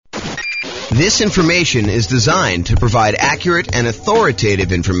This information is designed to provide accurate and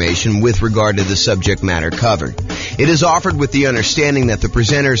authoritative information with regard to the subject matter covered. It is offered with the understanding that the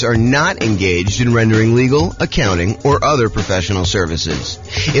presenters are not engaged in rendering legal, accounting, or other professional services.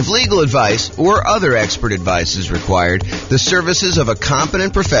 If legal advice or other expert advice is required, the services of a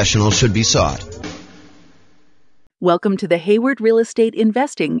competent professional should be sought. Welcome to the Hayward Real Estate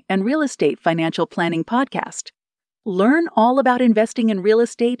Investing and Real Estate Financial Planning Podcast. Learn all about investing in real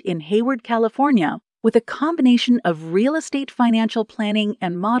estate in Hayward, California, with a combination of real estate financial planning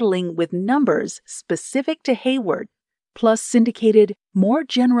and modeling with numbers specific to Hayward, plus syndicated, more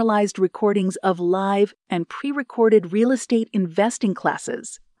generalized recordings of live and pre-recorded real estate investing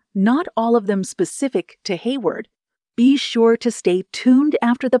classes, not all of them specific to Hayward. Be sure to stay tuned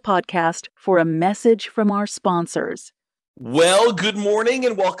after the podcast for a message from our sponsors. Well, good morning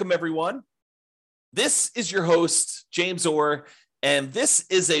and welcome, everyone. This is your host, James Orr, and this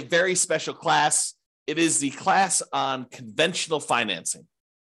is a very special class. It is the class on conventional financing.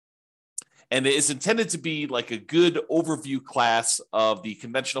 And it is intended to be like a good overview class of the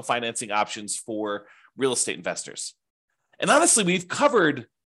conventional financing options for real estate investors. And honestly, we've covered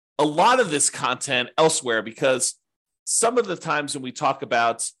a lot of this content elsewhere because some of the times when we talk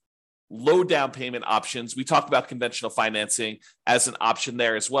about low down payment options, we talk about conventional financing as an option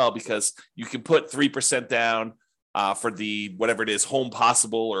there as well, because you can put 3% down for the, whatever it is, Home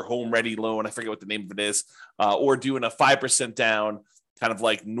Possible or Home Ready loan. I forget what the name of it is, or doing a 5% down, kind of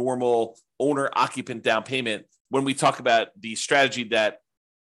like normal owner occupant down payment when we talk about the strategy that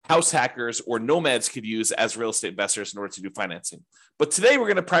house hackers or nomads could use as real estate investors in order to do financing. But today we're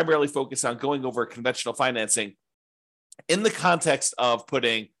going to primarily focus on going over conventional financing in the context of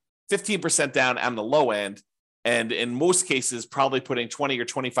putting 15% down on the low end, and in most cases, probably putting 20 or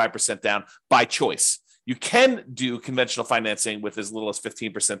 25% down by choice. You can do conventional financing with as little as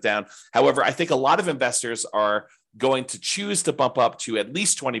 15% down. However, I think a lot of investors are going to choose to bump up to at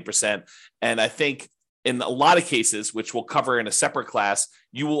least 20%. And I think in a lot of cases, which we'll cover in a separate class,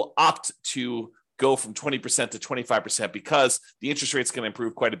 you will opt to go from 20% to 25% because the interest rate's going to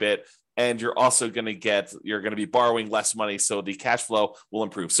improve quite a bit. And you're also going to be borrowing less money, so the cash flow will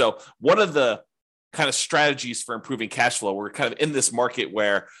improve. So one of the kind of strategies for improving cash flow, we're kind of in this market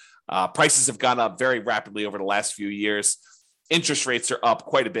where prices have gone up very rapidly over the last few years. Interest rates are up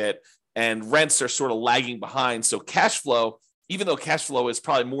quite a bit, and rents are sort of lagging behind. So cash flow, even though cash flow is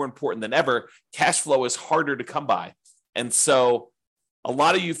probably more important than ever, cash flow is harder to come by. And so a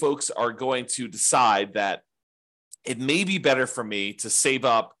lot of you folks are going to decide that it may be better for me to save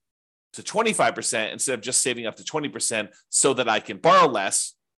up to 25% instead of just saving up to 20% so that I can borrow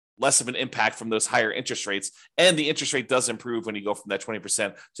less of an impact from those higher interest rates. And the interest rate does improve when you go from that 20%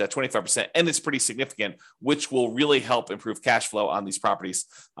 to that 25%. And it's pretty significant, which will really help improve cash flow on these properties.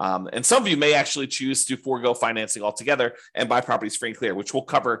 And some of you may actually choose to forego financing altogether and buy properties free and clear, which we'll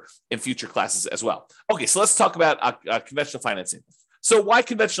cover in future classes as well. Okay, so let's talk about conventional financing. So why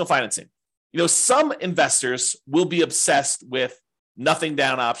conventional financing? Some investors will be obsessed with nothing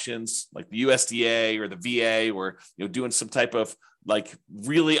down options like the USDA or the VA, or doing some type of like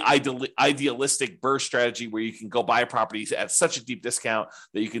really idealistic BRRRR strategy where you can go buy properties at such a deep discount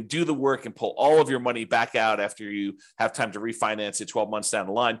that you can do the work and pull all of your money back out after you have time to refinance it 12 months down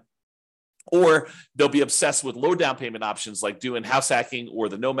the line. Or they'll be obsessed with low down payment options like doing house hacking or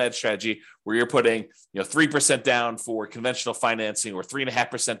the nomad strategy where you're putting 3% down for conventional financing or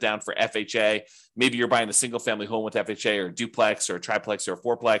 3.5% down for FHA. Maybe you're buying a single family home with FHA or a duplex or a triplex or a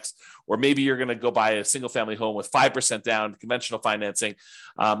fourplex, or maybe you're going to go buy a single family home with 5% down conventional financing.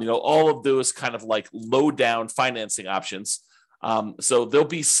 All of those kind of like low down financing options. So there'll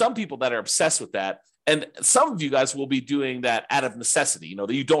be some people that are obsessed with that. And some of you guys will be doing that out of necessity,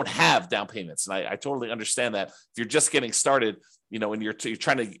 that you don't have down payments. And I totally understand that. If you're just getting started, and you're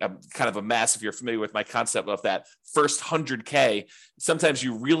trying to kind of amass, if you're familiar with my concept of that first 100K, sometimes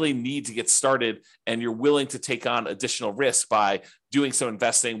you really need to get started and you're willing to take on additional risk by doing some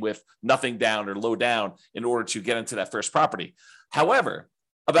investing with nothing down or low down in order to get into that first property. However,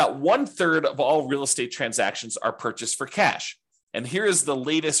 about 1/3 of all real estate transactions are purchased for cash. And here is the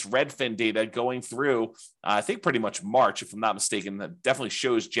latest Redfin data going through, I think pretty much March, if I'm not mistaken. That definitely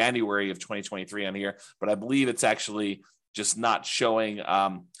shows January of 2023 on here, but I believe it's actually just not showing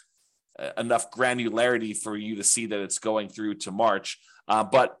enough granularity for you to see that it's going through to March.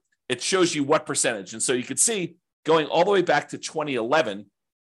 But it shows you what percentage. And so you could see going all the way back to 2011,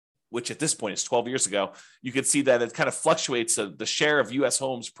 which at this point is 12 years ago, you could see that it kind of fluctuates. The share of U.S.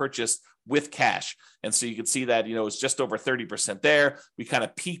 homes purchased with cash. And so you can see that, it's just over 30% there. We kind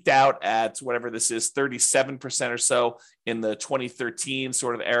of peaked out at whatever this is, 37% or so in the 2013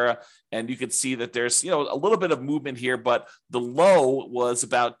 sort of era. And you can see that there's, a little bit of movement here, but the low was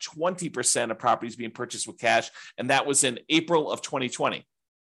about 20% of properties being purchased with cash. And that was in April of 2020,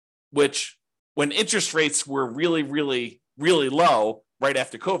 which when interest rates were really, really, really low right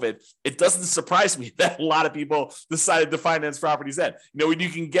after COVID, it doesn't surprise me that a lot of people decided to finance properties then. When you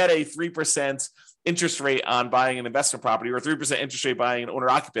can get a 3% interest rate on buying an investment property or 3% interest rate buying an owner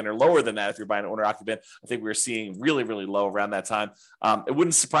occupant, or lower than that if you're buying an owner occupant, I think we were seeing really, really low around that time. It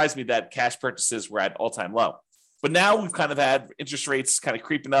wouldn't surprise me that cash purchases were at all-time low. But now we've kind of had interest rates kind of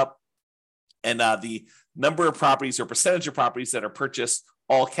creeping up, and the number of properties or percentage of properties that are purchased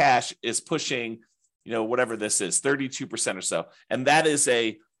all cash is pushing, whatever this is, 32% or so. And that is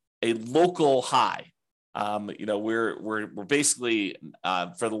a local high. We're basically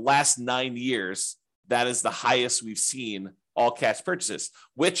for the last 9 years, that is the highest we've seen all cash purchases,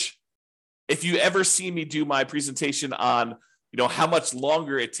 which if you ever see me do my presentation on how much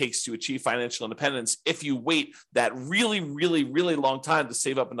longer it takes to achieve financial independence, if you wait that really, really, really long time to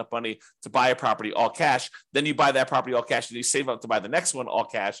save up enough money to buy a property all cash, then you buy that property all cash and you save up to buy the next one all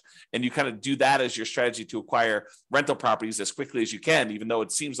cash. And you kind of do that as your strategy to acquire rental properties as quickly as you can, even though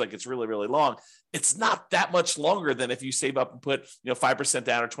it seems like it's really, really long. It's not that much longer than if you save up and put 5%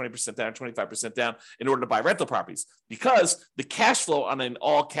 down or 20% down or 25% down in order to buy rental properties, because the cash flow on an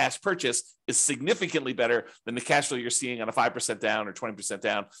all cash purchase is significantly better than the cash flow you're seeing on a 5% down or 20%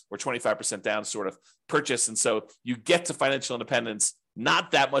 down or 25% down sort of purchase. And so you get to financial independence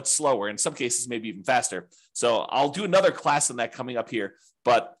not that much slower, in some cases maybe even faster. So I'll do another class on that coming up here,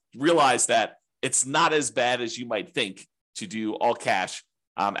 but realize that it's not as bad as you might think to do all cash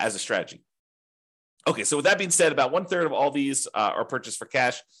as a strategy. Okay, so with that being said, about 1/3 of all these are purchased for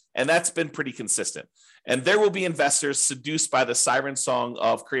cash, and that's been pretty consistent. And there will be investors seduced by the siren song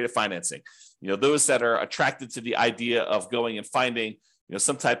of creative financing. Those that are attracted to the idea of going and finding,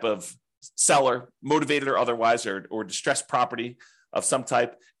 some type of seller, motivated or otherwise, or distressed property of some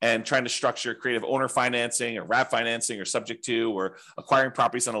type, and trying to structure creative owner financing or wrap financing or subject to, or acquiring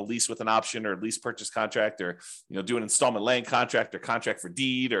properties on a lease with an option or lease purchase contract, or, do an installment land contract or contract for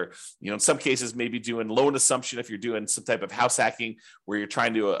deed, or, in some cases, maybe doing loan assumption if you're doing some type of house hacking where you're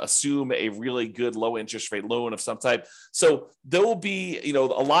trying to assume a really good low interest rate loan of some type. So there will be, a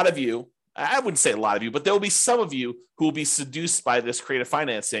lot of you, I wouldn't say a lot of you, but there will be some of you who will be seduced by this creative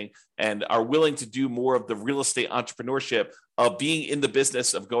financing and are willing to do more of the real estate entrepreneurship of being in the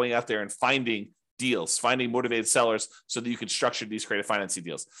business of going out there and finding deals, finding motivated sellers so that you can structure these creative financing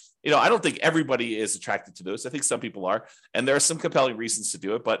deals. I don't think everybody is attracted to those. I think some people are, and there are some compelling reasons to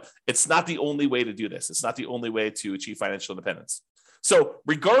do it, but it's not the only way to do this. It's not the only way to achieve financial independence. So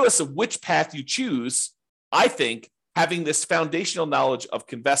regardless of which path you choose, I think having this foundational knowledge of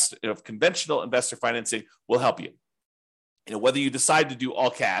conventional investor financing will help you. Whether you decide to do all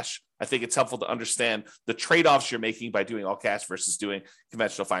cash, I think it's helpful to understand the trade-offs you're making by doing all cash versus doing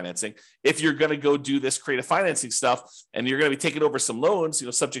conventional financing. If you're going to go do this creative financing stuff and you're going to be taking over some loans,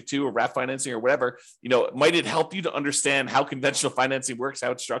 subject to or wrap financing or whatever, might it help you to understand how conventional financing works,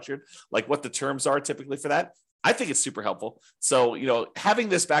 how it's structured, like what the terms are typically for that? I think it's super helpful. So, having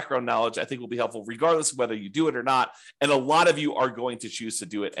this background knowledge, I think will be helpful regardless of whether you do it or not. And a lot of you are going to choose to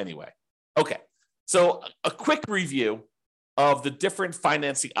do it anyway. Okay. So a quick review of the different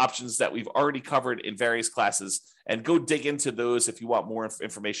financing options that we've already covered in various classes, and go dig into those if you want more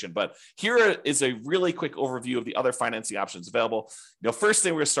information. But here is a really quick overview of the other financing options available. First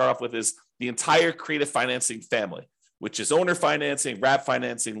thing we're going to start off with is the entire creative financing family, which is owner financing, wrap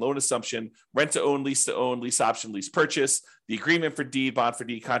financing, loan assumption, rent to own, lease option, lease purchase, the agreement for deed, bond for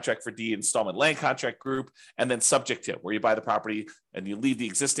deed, contract for deed, installment land contract group, and then subject to, where you buy the property and you leave the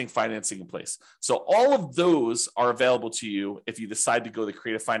existing financing in place. So all of those are available to you if you decide to go the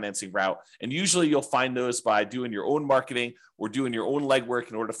creative financing route. And usually you'll find those by doing your own marketing or doing your own legwork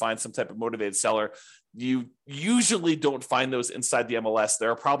in order to find some type of motivated seller. You usually don't find those inside the MLS.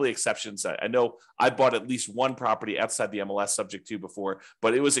 There are probably exceptions. I know I bought at least one property outside the MLS subject to before,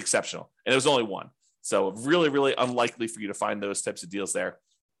 but it was exceptional. And it was only one. So really, really unlikely for you to find those types of deals there.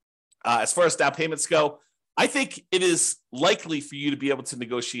 As far as down payments go, I think it is likely for you to be able to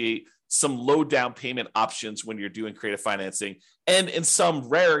negotiate some low down payment options when you're doing creative financing. And in some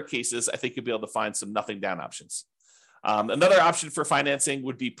rare cases, I think you'll be able to find some nothing down options. Another option for financing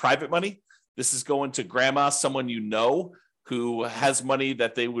would be private money. This is going to grandma, someone who has money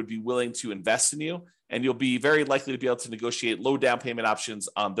that they would be willing to invest in you. And you'll be very likely to be able to negotiate low down payment options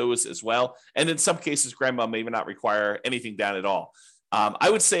on those as well. And in some cases, grandma may not require anything down at all. I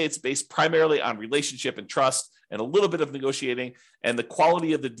would say it's based primarily on relationship and trust and a little bit of negotiating, and the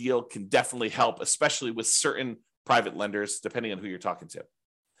quality of the deal can definitely help, especially with certain private lenders, depending on who you're talking to.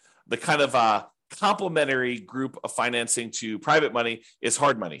 The kind of complementary group of financing to private money is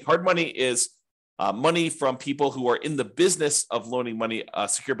hard money. Hard money is money from people who are in the business of loaning money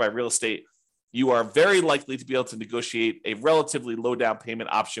secured by real estate. You are very likely to be able to negotiate a relatively low down payment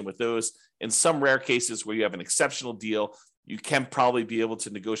option with those. In some rare cases where you have an exceptional deal, you can probably be able to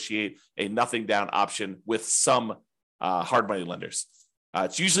negotiate a nothing down option with some hard money lenders.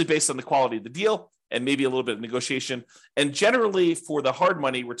 It's usually based on the quality of the deal and maybe a little bit of negotiation. And generally for the hard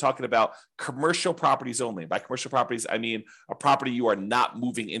money, we're talking about commercial properties only. By commercial properties, I mean a property you are not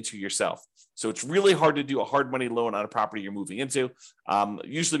moving into yourself. So it's really hard to do a hard money loan on a property you're moving into,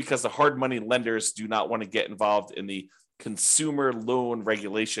 usually because the hard money lenders do not want to get involved in the consumer loan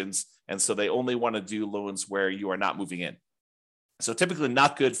regulations. And so they only want to do loans where you are not moving in. So typically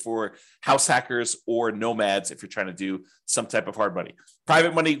not good for house hackers or nomads if you're trying to do some type of hard money.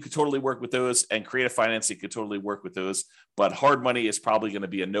 Private money, you could totally work with those, and creative financing could totally work with those. But hard money is probably going to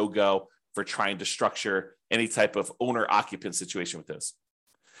be a no-go for trying to structure any type of owner-occupant situation with those.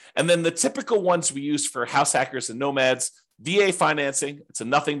 And then the typical ones we use for house hackers and nomads, VA financing. It's a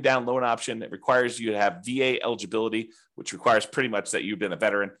nothing down loan option. It requires you to have VA eligibility, which requires pretty much that you've been a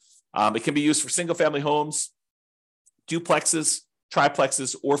veteran. It can be used for single-family homes, duplexes,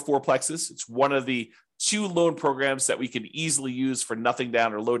 triplexes, or fourplexes. It's one of the 2 loan programs that we can easily use for nothing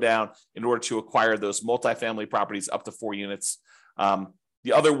down or low down in order to acquire those multifamily properties up to 4 units.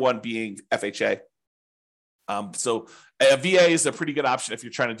 The other one being FHA. So a VA is a pretty good option if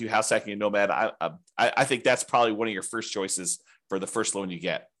you're trying to do house hacking and nomad. I think that's probably one of your first choices for the first loan you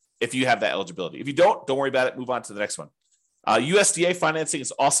get, if you have that eligibility. If you don't worry about it. Move on to the next one. USDA financing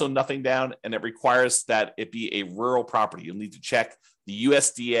is also nothing down, and it requires that it be a rural property. You'll need to check the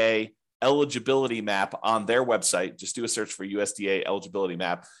USDA eligibility map on their website. Just do a search for USDA eligibility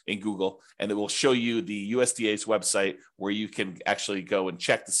map in Google, and it will show you the USDA's website where you can actually go and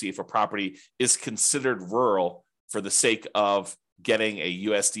check to see if a property is considered rural for the sake of getting a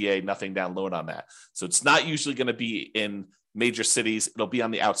USDA nothing down loan on that. So it's not usually going to be in major cities. It'll be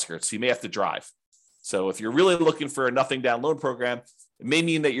on the outskirts. So you may have to drive. So if you're really looking for a nothing down loan program, it may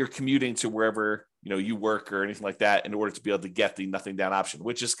mean that you're commuting to wherever you work or anything like that in order to be able to get the nothing down option,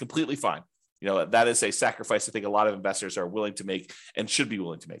 which is completely fine. That is a sacrifice I think a lot of investors are willing to make and should be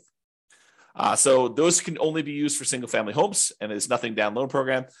willing to make. So those can only be used for single family homes and is nothing down loan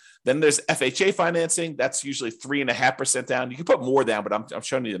program. Then there's FHA financing. That's usually 3.5% down. You can put more down, but I'm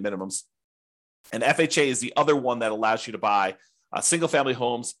showing you the minimums. And FHA is the other one that allows you to buy single family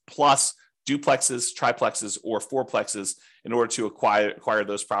homes plus duplexes, triplexes, or fourplexes in order to acquire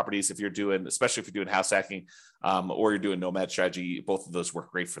those properties. Especially if you're doing house hacking or you're doing nomad strategy, both of those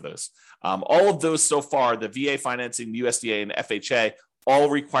work great for those. All of those so far, the VA financing, the USDA, and FHA,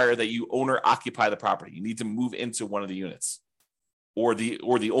 all require that you owner occupy the property. You need to move into one of the units, or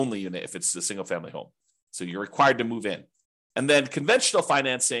the only unit if it's a single family home. So you're required to move in. And then conventional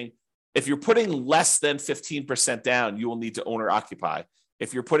financing, if you're putting less than 15% down, you will need to owner occupy.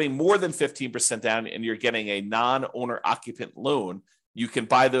 If you're putting more than 15% down and you're getting a non-owner occupant loan, you can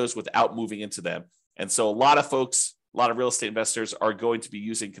buy those without moving into them. And so a lot of real estate investors are going to be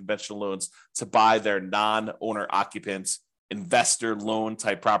using conventional loans to buy their non-owner occupant investor loan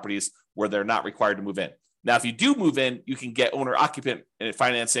type properties where they're not required to move in. Now, if you do move in, you can get owner occupant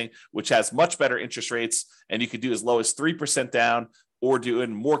financing, which has much better interest rates, and you could do as low as 3% down or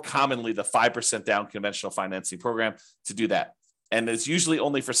doing more commonly the 5% down conventional financing program to do that. And it's usually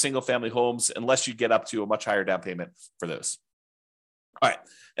only for single family homes unless you get up to a much higher down payment for those. All right.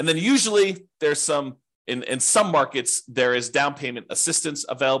 And then usually there's in some markets, there is down payment assistance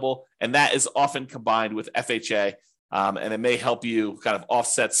available, and that is often combined with FHA. And it may help you kind of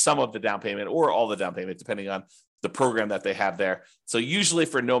offset some of the down payment or all the down payment, depending on the program that they have there. So usually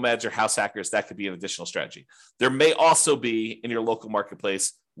for nomads or house hackers, that could be an additional strategy. There may also be in your local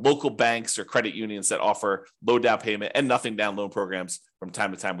marketplace, local banks or credit unions that offer low down payment and nothing down loan programs. From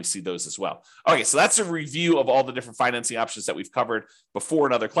time to time, we see those as well. Okay, so that's a review of all the different financing options that we've covered before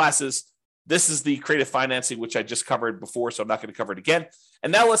in other classes. This is the creative financing, which I just covered before, so I'm not going to cover it again.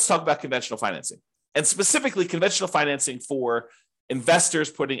 And now let's talk about conventional financing, and specifically conventional financing for investors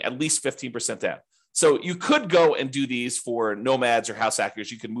putting at least 15% down. So you could go and do these for nomads or house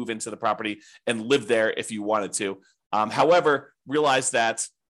hackers. You could move into the property and live there if you wanted to. However, realize that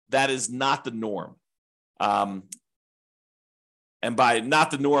that is not the norm. And by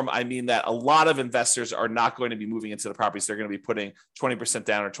not the norm, I mean that a lot of investors are not going to be moving into the properties. They're going to be putting 20%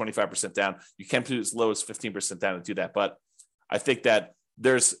 down or 25% down. You can put as low as 15% down to do that. But I think that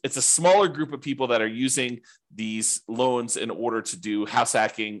it's a smaller group of people that are using these loans in order to do house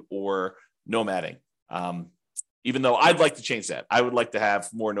hacking or nomading. Even though I'd like to change that. I would like to have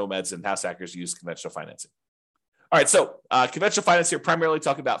more nomads and house hackers use conventional financing. All right, so conventional finance here primarily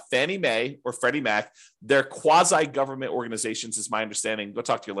talking about Fannie Mae or Freddie Mac. They're quasi-government organizations, is my understanding. Go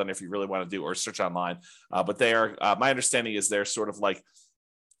talk to your lender if you really want to do, or search online. But they are, my understanding is they're sort of like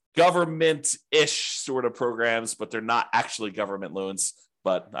government-ish sort of programs, but they're not actually government loans.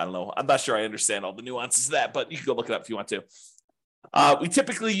 But I don't know. I'm not sure I understand all the nuances of that, but you can go look it up if you want to. We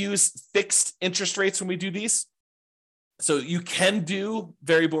typically use fixed interest rates when we do these. So you can do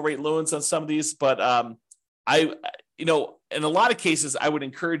variable rate loans on some of these, but in a lot of cases, I would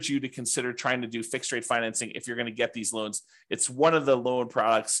encourage you to consider trying to do fixed rate financing if you're going to get these loans. It's one of the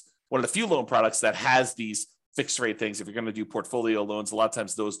few loan products that has these fixed rate things. If you're going to do portfolio loans, a lot of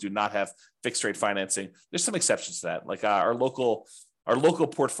times those do not have fixed rate financing. There's some exceptions to that, like our local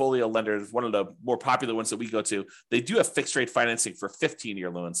portfolio lender, one of the more popular ones that we go to. They do have fixed rate financing for 15-year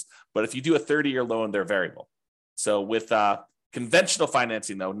loans, but if you do a 30-year loan, they're variable. So with conventional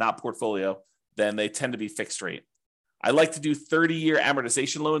financing, though, not portfolio, then they tend to be fixed rate. I like to do 30-year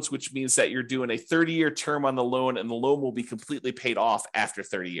amortization loans, which means that you're doing a 30-year term on the loan and the loan will be completely paid off after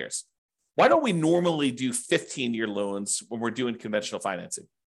 30 years. Why don't we normally do 15-year loans when we're doing conventional financing?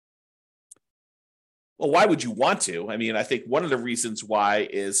 Well, why would you want to? I mean, I think one of the reasons why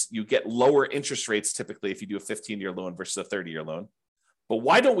is you get lower interest rates typically if you do a 15-year loan versus a 30-year loan. But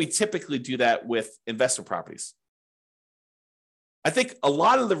why don't we typically do that with investment properties? I think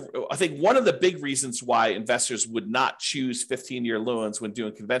one of the big reasons why investors would not choose 15-year loans when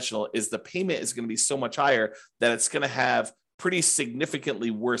doing conventional is the payment is going to be so much higher that it's going to have pretty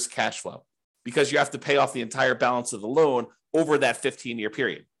significantly worse cash flow because you have to pay off the entire balance of the loan over that 15-year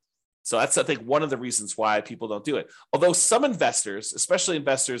period. So that's, I think, one of the reasons why people don't do it. Although some investors, especially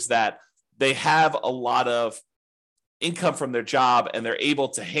investors that they have a lot of income from their job and they're able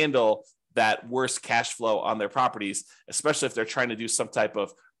to handle that worse cash flow on their properties, especially if they're trying to do some type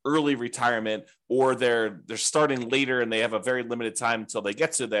of early retirement or they're starting later and they have a very limited time until they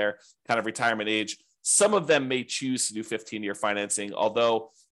get to their kind of retirement age. Some of them may choose to do 15-year financing,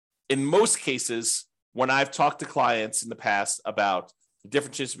 although in most cases, when I've talked to clients in the past about the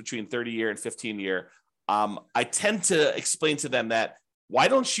differences between 30-year and 15-year, I tend to explain to them that why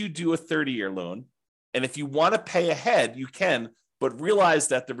don't you do a 30-year loan? And if you want to pay ahead, you can, but realize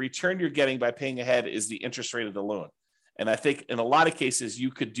that the return you're getting by paying ahead is the interest rate of the loan. And I think in a lot of cases, you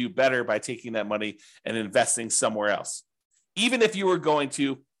could do better by taking that money and investing somewhere else. Even if you were going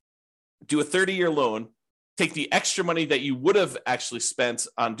to do a 30-year loan, take the extra money that you would have actually spent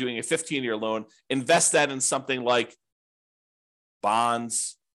on doing a 15-year loan, invest that in something like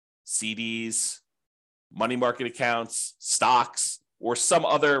bonds, CDs, money market accounts, stocks, or some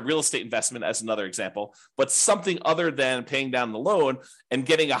other real estate investment as another example, but something other than paying down the loan and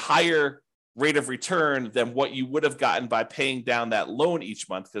getting a higher rate of return than what you would have gotten by paying down that loan each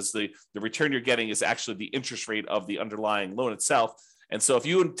month, because the return you're getting is actually the interest rate of the underlying loan itself. And so if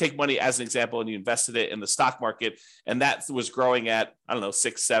you take money as an example and you invested it in the stock market and that was growing at,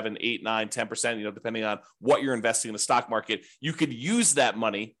 6, 7, 8, 9, 10%, depending on what you're investing in the stock market, you could use that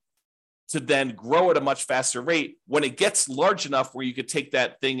money to then grow at a much faster rate. When it gets large enough where you could take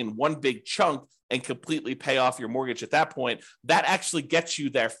that thing in one big chunk and completely pay off your mortgage at that point, that actually gets you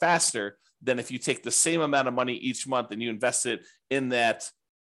there faster than if you take the same amount of money each month and you invest it in that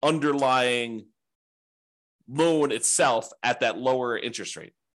underlying loan itself at that lower interest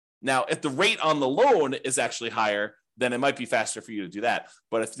rate. Now, if the rate on the loan is actually higher, then it might be faster for you to do that.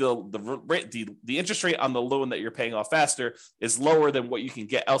 But if the interest rate on the loan that you're paying off faster is lower than what you can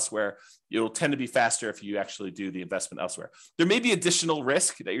get elsewhere, it'll tend to be faster if you actually do the investment elsewhere. There may be additional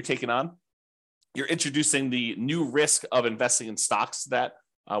risk that you're taking on. You're introducing the new risk of investing in stocks that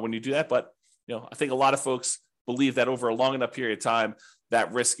when you do that. But I think a lot of folks believe that over a long enough period of time,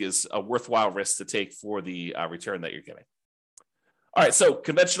 that risk is a worthwhile risk to take for the return that you're getting. All right, so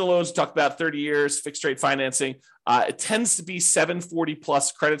conventional loans, talk about 30 years, fixed rate financing. It tends to be 740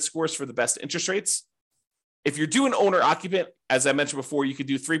 plus credit scores for the best interest rates. If you're doing owner occupant, as I mentioned before, you could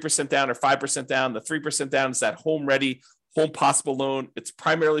do 3% down or 5% down. The 3% down is that home ready, home possible loan. It's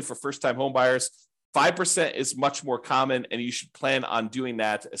primarily for first time home buyers. 5% is much more common, and you should plan on doing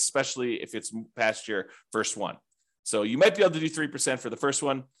that, especially if it's past your first one. So you might be able to do 3% for the first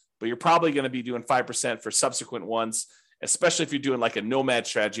one, but you're probably going to be doing 5% for subsequent ones, especially if you're doing like a nomad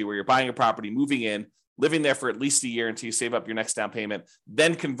strategy where you're buying a property, moving in, living there for at least a year until you save up your next down payment,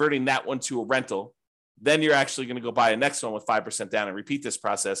 then converting that one to a rental. Then you're actually going to go buy a next one with 5% down and repeat this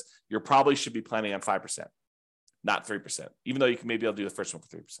process. You probably should be planning on 5%. not 3%, even though you can maybe be able to do the first one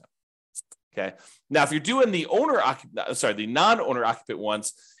for 3%. Okay. Now, if you're doing the the non-owner occupant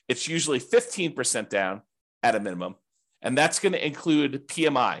ones, it's usually 15% down at a minimum. And that's going to include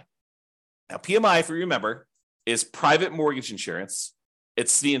PMI. Now, PMI, if you remember, is private mortgage insurance.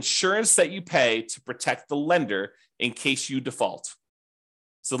 It's the insurance that you pay to protect the lender in case you default.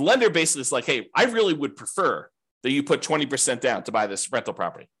 So the lender basically is like, hey, I really would prefer that you put 20% down to buy this rental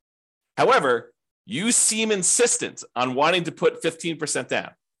property. However, you seem insistent on wanting to put 15%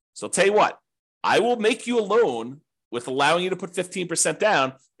 down. So I'll tell you what, I will make you a loan with allowing you to put 15%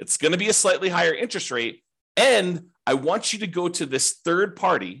 down. It's going to be a slightly higher interest rate. And I want you to go to this third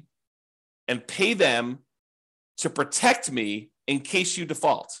party and pay them to protect me in case you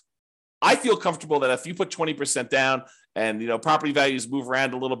default. I feel comfortable that if you put 20% down and property values move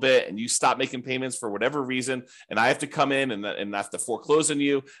around a little bit and you stop making payments for whatever reason, and I have to come in and I have to foreclose on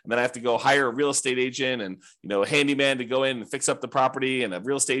you, and then I have to go hire a real estate agent and a handyman to go in and fix up the property and a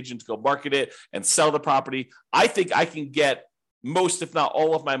real estate agent to go market it and sell the property, I think I can get most, if not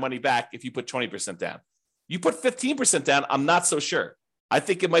all of my money back if you put 20% down. You put 15% down, I'm not so sure. I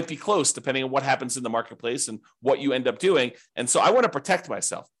think it might be close depending on what happens in the marketplace and what you end up doing. And so I want to protect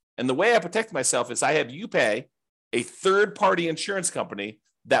myself. And the way I protect myself is I have you pay a third-party insurance company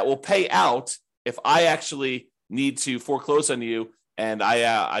that will pay out if I actually need to foreclose on you and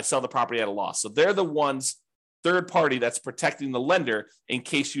I sell the property at a loss. So they're the ones, third party, that's protecting the lender in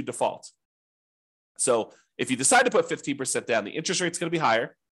case you default. So if you decide to put 15% down, the interest rate's going to be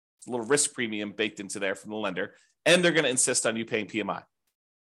higher. It's a little risk premium baked into there from the lender, and they're going to insist on you paying PMI.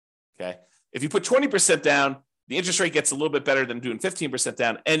 Okay. If you put 20% down, the interest rate gets a little bit better than doing 15%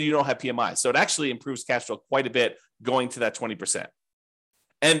 down, and you don't have PMI. So it actually improves cash flow quite a bit going to that 20%.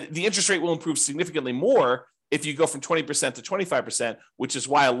 And the interest rate will improve significantly more if you go from 20% to 25%, which is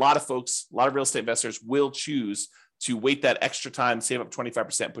why a lot of real estate investors will choose to wait that extra time, save up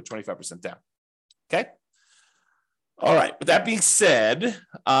 25%, and put 25% down. Okay. All right. With that being said,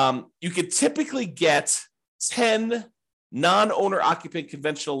 you could typically get 10 non-owner occupant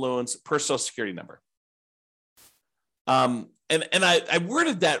conventional loans per Social Security number. And I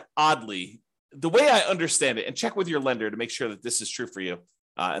worded that oddly. The way I understand it, and check with your lender to make sure that this is true for you,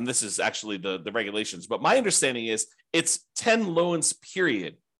 and this is actually the regulations, but my understanding is it's 10 loans,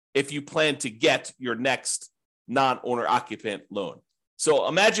 period, if you plan to get your next non-owner occupant loan. So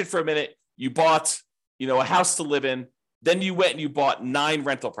imagine for a minute, you bought a house to live in, then you went and you bought 9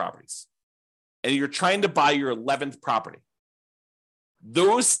 rental properties, and you're trying to buy your 11th property.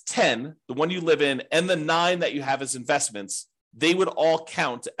 Those 10, the one you live in, and the 9 that you have as investments, they would all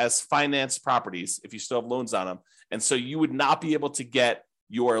count as financed properties if you still have loans on them. And so you would not be able to get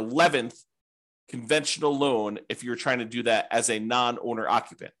your 11th conventional loan if you're trying to do that as a non-owner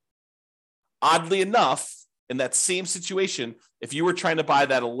occupant. Oddly enough, in that same situation, if you were trying to buy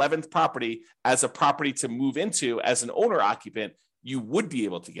that 11th property as a property to move into as an owner occupant, you would be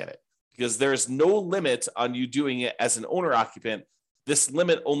able to get it because there's no limit on you doing it as an owner occupant. This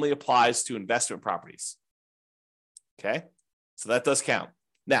limit only applies to investment properties. Okay, so that does count.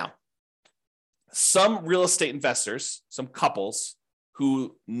 Now, some real estate investors, some couples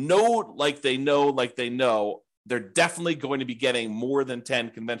who know, they're definitely going to be getting more than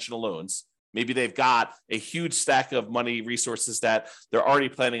 10 conventional loans. Maybe they've got a huge stack of money resources that they're already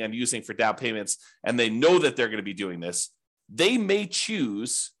planning on using for down payments, and they know that they're going to be doing this. They may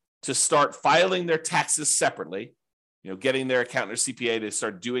choose to start filing their taxes separately, getting their accountant or CPA to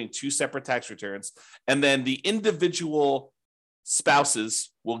start doing 2 separate tax returns. And then the individual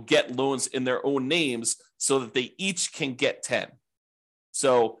spouses will get loans in their own names so that they each can get 10.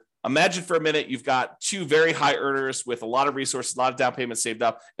 So imagine for a minute, you've got 2 very high earners with a lot of resources, a lot of down payments saved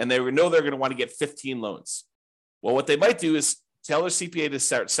up, and they know they're going to want to get 15 loans. Well, what they might do is tell their CPA to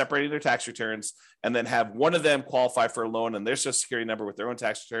start separating their tax returns and then have one of them qualify for a loan and their Social Security number with their own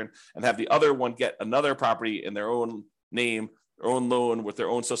tax return, and have the other one get another property in their own name, their own loan with their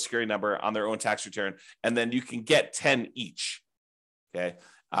own Social Security number on their own tax return. And then you can get 10 each. Okay.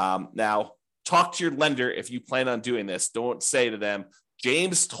 Now, talk to your lender if you plan on doing this. Don't say to them,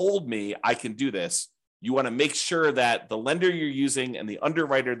 James told me I can do this. You want to make sure that the lender you're using and the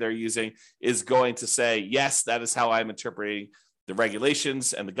underwriter they're using is going to say, yes, that is how I'm interpreting the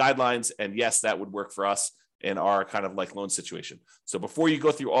regulations and the guidelines. And yes, that would work for us in our kind of like loan situation. So before you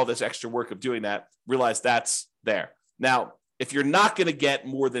go through all this extra work of doing that, realize that's there. Now, if you're not going to get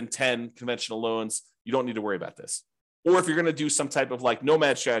more than 10 conventional loans, you don't need to worry about this. Or if you're going to do some type of like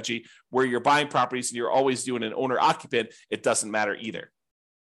nomad strategy where you're buying properties and you're always doing an owner occupant, it doesn't matter either.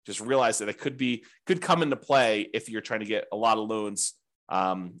 Just realize that it could come into play if you're trying to get a lot of loans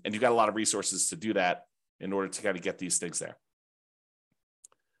and you've got a lot of resources to do that. in order to kind of get these things there.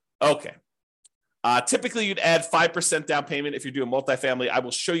 Okay. Typically, you'd add 5% down payment if you're doing multifamily. I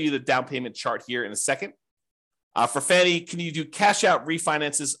will show you the down payment chart here in a second. For Fannie, can you do cash out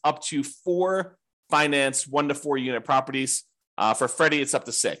refinances up to 4 finance 1 to 4 unit properties? For Freddie, it's up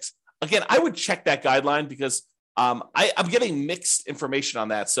to 6. Again, I would check that guideline because I'm getting mixed information on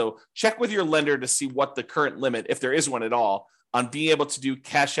that. So check with your lender to see what the current limit, if there is one at all, on being able to do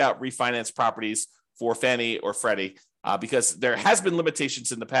cash out refinance properties for Fannie or Freddie, because there has been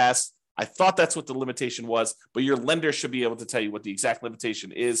limitations in the past. I thought that's what the limitation was, but your lender should be able to tell you what the exact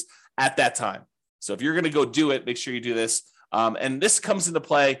limitation is at that time. So if you're going to go do it, make sure you do this. And this comes into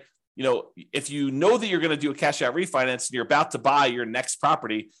play, if you know that you're going to do a cash out refinance and you're about to buy your next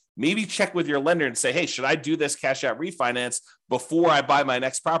property, maybe check with your lender and say, hey, should I do this cash out refinance before I buy my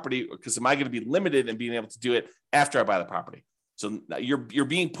next property? Because am I going to be limited in being able to do it after I buy the property? So you're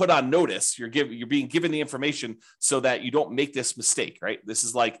being put on notice. You're being given the information so that you don't make this mistake, right? This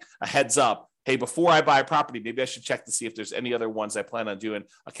is like a heads up. Hey, before I buy a property, maybe I should check to see if there's any other ones I plan on doing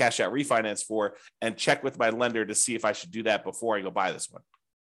a cash out refinance for, and check with my lender to see if I should do that before I go buy this one.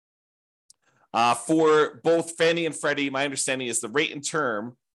 For both Fannie and Freddie, my understanding is the rate and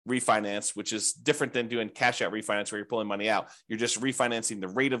term refinance, which is different than doing cash out refinance where you're pulling money out. You're just refinancing the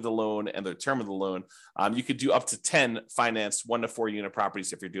rate of the loan and the term of the loan. You could do up to 10 finance 1 to 4 unit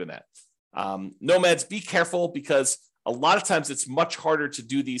properties if you're doing that. Nomads, be careful because a lot of times it's much harder to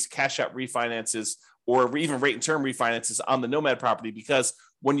do these cash out refinances or even rate and term refinances on the nomad property, because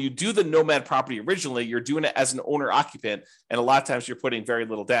when you do the nomad property originally, you're doing it as an owner occupant, and a lot of times you're putting very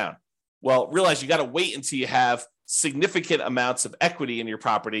little down. Well, realize you got to wait until you have significant amounts of equity in your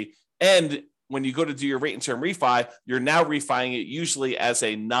property. And when you go to do your rate and term refi, you're now refining it usually as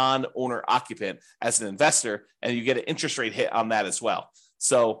a non-owner occupant, as an investor, and you get an interest rate hit on that as well.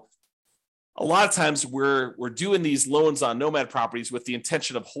 So a lot of times we're doing these loans on nomad properties with the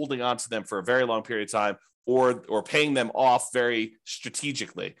intention of holding on to them for a very long period of time, or paying them off very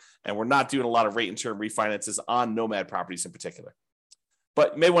strategically. And we're not doing a lot of rate and term refinances on nomad properties in particular.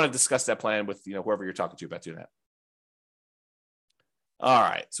 But you may want to discuss that plan with whoever you're talking to about doing that. All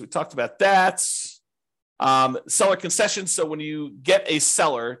right, so we talked about that. Seller concessions. So when you get a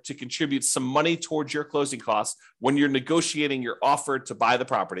seller to contribute some money towards your closing costs, when you're negotiating your offer to buy the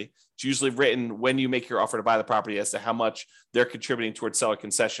property, it's usually written when you make your offer to buy the property as to how much they're contributing towards seller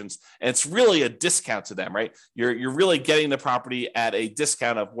concessions. And it's really a discount to them, right? You're really getting the property at a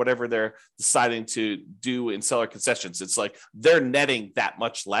discount of whatever they're deciding to do in seller concessions. It's like they're netting that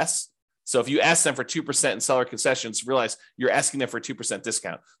much less. So if you ask them for 2% in seller concessions, realize you're asking them for a 2%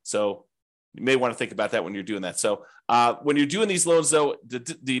 discount. So you may want to think about that when you're doing that. So when you're doing these loans, though,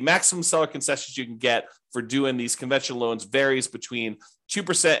 the maximum seller concessions you can get for doing these conventional loans varies between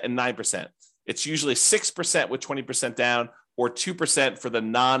 2% and 9%. It's usually 6% with 20% down, or 2% for the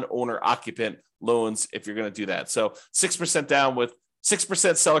non-owner occupant loans if you're going to do that. So 6% down with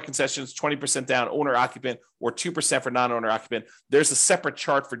 6% seller concessions, 20% down owner occupant, or 2% for non-owner occupant. There's a separate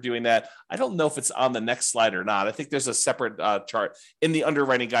chart for doing that. I don't know if it's on the next slide or not. I think there's a separate chart in the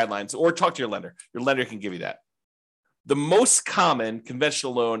underwriting guidelines, or talk to your lender. Your lender can give you that. The most common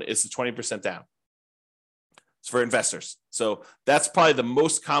conventional loan is the 20% down. It's for investors. So that's probably the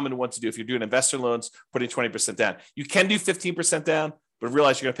most common one to do if you're doing investor loans, putting 20% down. You can do 15% down, but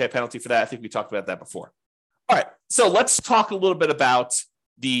realize you're going to pay a penalty for that. I think we talked about that before. All right, so let's talk a little bit about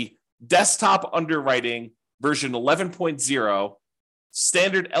the desktop underwriting version 11.0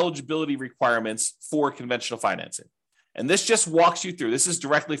 standard eligibility requirements for conventional financing. And this just walks you through. This is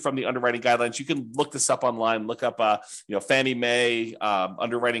directly from the underwriting guidelines. You can look this up online, look up Fannie Mae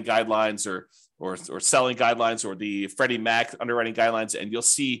underwriting guidelines or selling guidelines, or the Freddie Mac underwriting guidelines, and you'll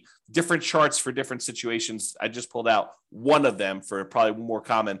see different charts for different situations. I just pulled out one of them for probably more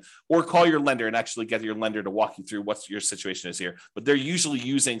common, or call your lender and actually get your lender to walk you through what your situation is here. But they're usually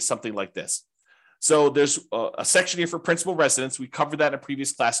using something like this. So there's a section here for principal residence. We covered that in a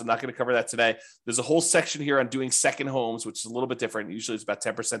previous class. I'm not going to cover that today. There's a whole section here on doing second homes, which is a little bit different. Usually it's about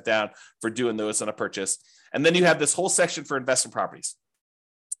 10% down for doing those on a purchase. And then you have this whole section for investment properties.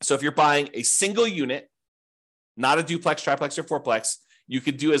 So if you're buying a single unit, not a duplex, triplex, or fourplex, you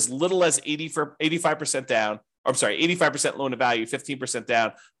could do as little as 85% down. I'm sorry, 85% loan to value, 15%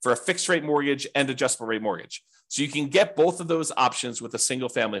 down for a fixed rate mortgage and adjustable rate mortgage. So you can get both of those options with a single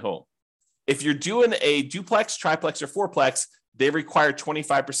family home. If you're doing a duplex, triplex, or fourplex, they require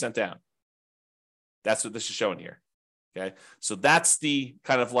 25% down. That's what this is showing here. Okay. So that's the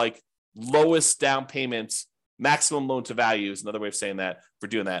kind of like lowest down payments maximum loan to value is another way of saying that for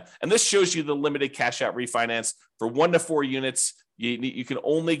doing that. And this shows you the limited cash out refinance for 1 to 4 units. You can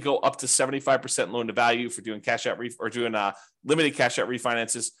only go up to 75% loan to value for doing cash out or doing limited cash out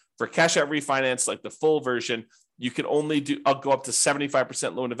refinances. For cash out refinance, like the full version, you can only go up to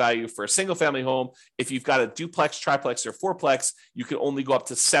 75% loan to value for a single family home. If you've got a duplex, triplex, or fourplex, you can only go up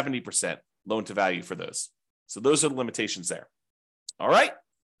to 70% loan to value for those. So those are the limitations there. All right.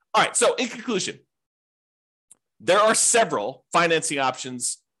 So in conclusion, there are several financing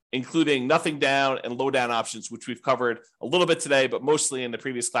options, including nothing down and low down options, which we've covered a little bit today, but mostly in the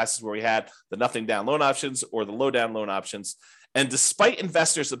previous classes where we had the nothing down loan options or the low down loan options. And despite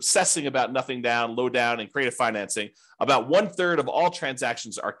investors obsessing about nothing down, low down, and creative financing, about 1/3 of all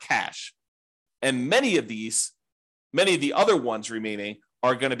transactions are cash. And many of the other ones remaining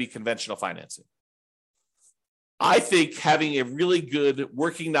are going to be conventional financing. I think having a really good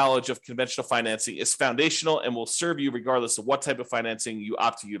working knowledge of conventional financing is foundational and will serve you regardless of what type of financing you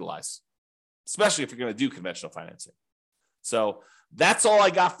opt to utilize, especially if you're going to do conventional financing. So that's all I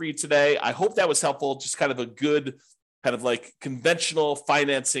got for you today. I hope that was helpful. Just kind of a good kind of like conventional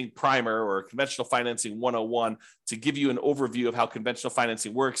financing primer or conventional financing 101 to give you an overview of how conventional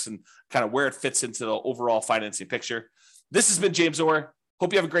financing works and kind of where it fits into the overall financing picture. This has been James Orr.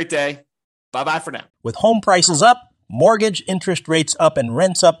 Hope you have a great day. Bye-bye for now. With home prices up, mortgage interest rates up, and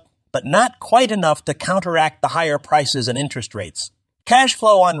rents up, but not quite enough to counteract the higher prices and interest rates. Cash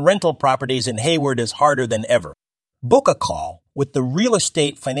flow on rental properties in Hayward is harder than ever. Book a call with the Real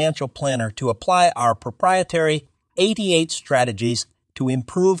Estate Financial Planner to apply our proprietary 88 strategies to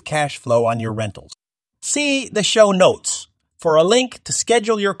improve cash flow on your rentals. See the show notes for a link to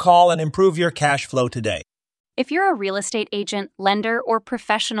schedule your call and improve your cash flow today. If you're a real estate agent, lender, or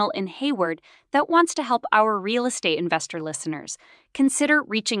professional in Hayward that wants to help our real estate investor listeners, consider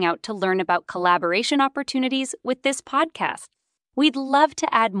reaching out to learn about collaboration opportunities with this podcast. We'd love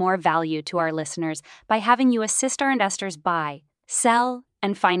to add more value to our listeners by having you assist our investors buy, sell,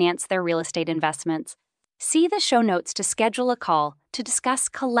 and finance their real estate investments. See the show notes to schedule a call to discuss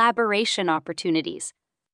collaboration opportunities.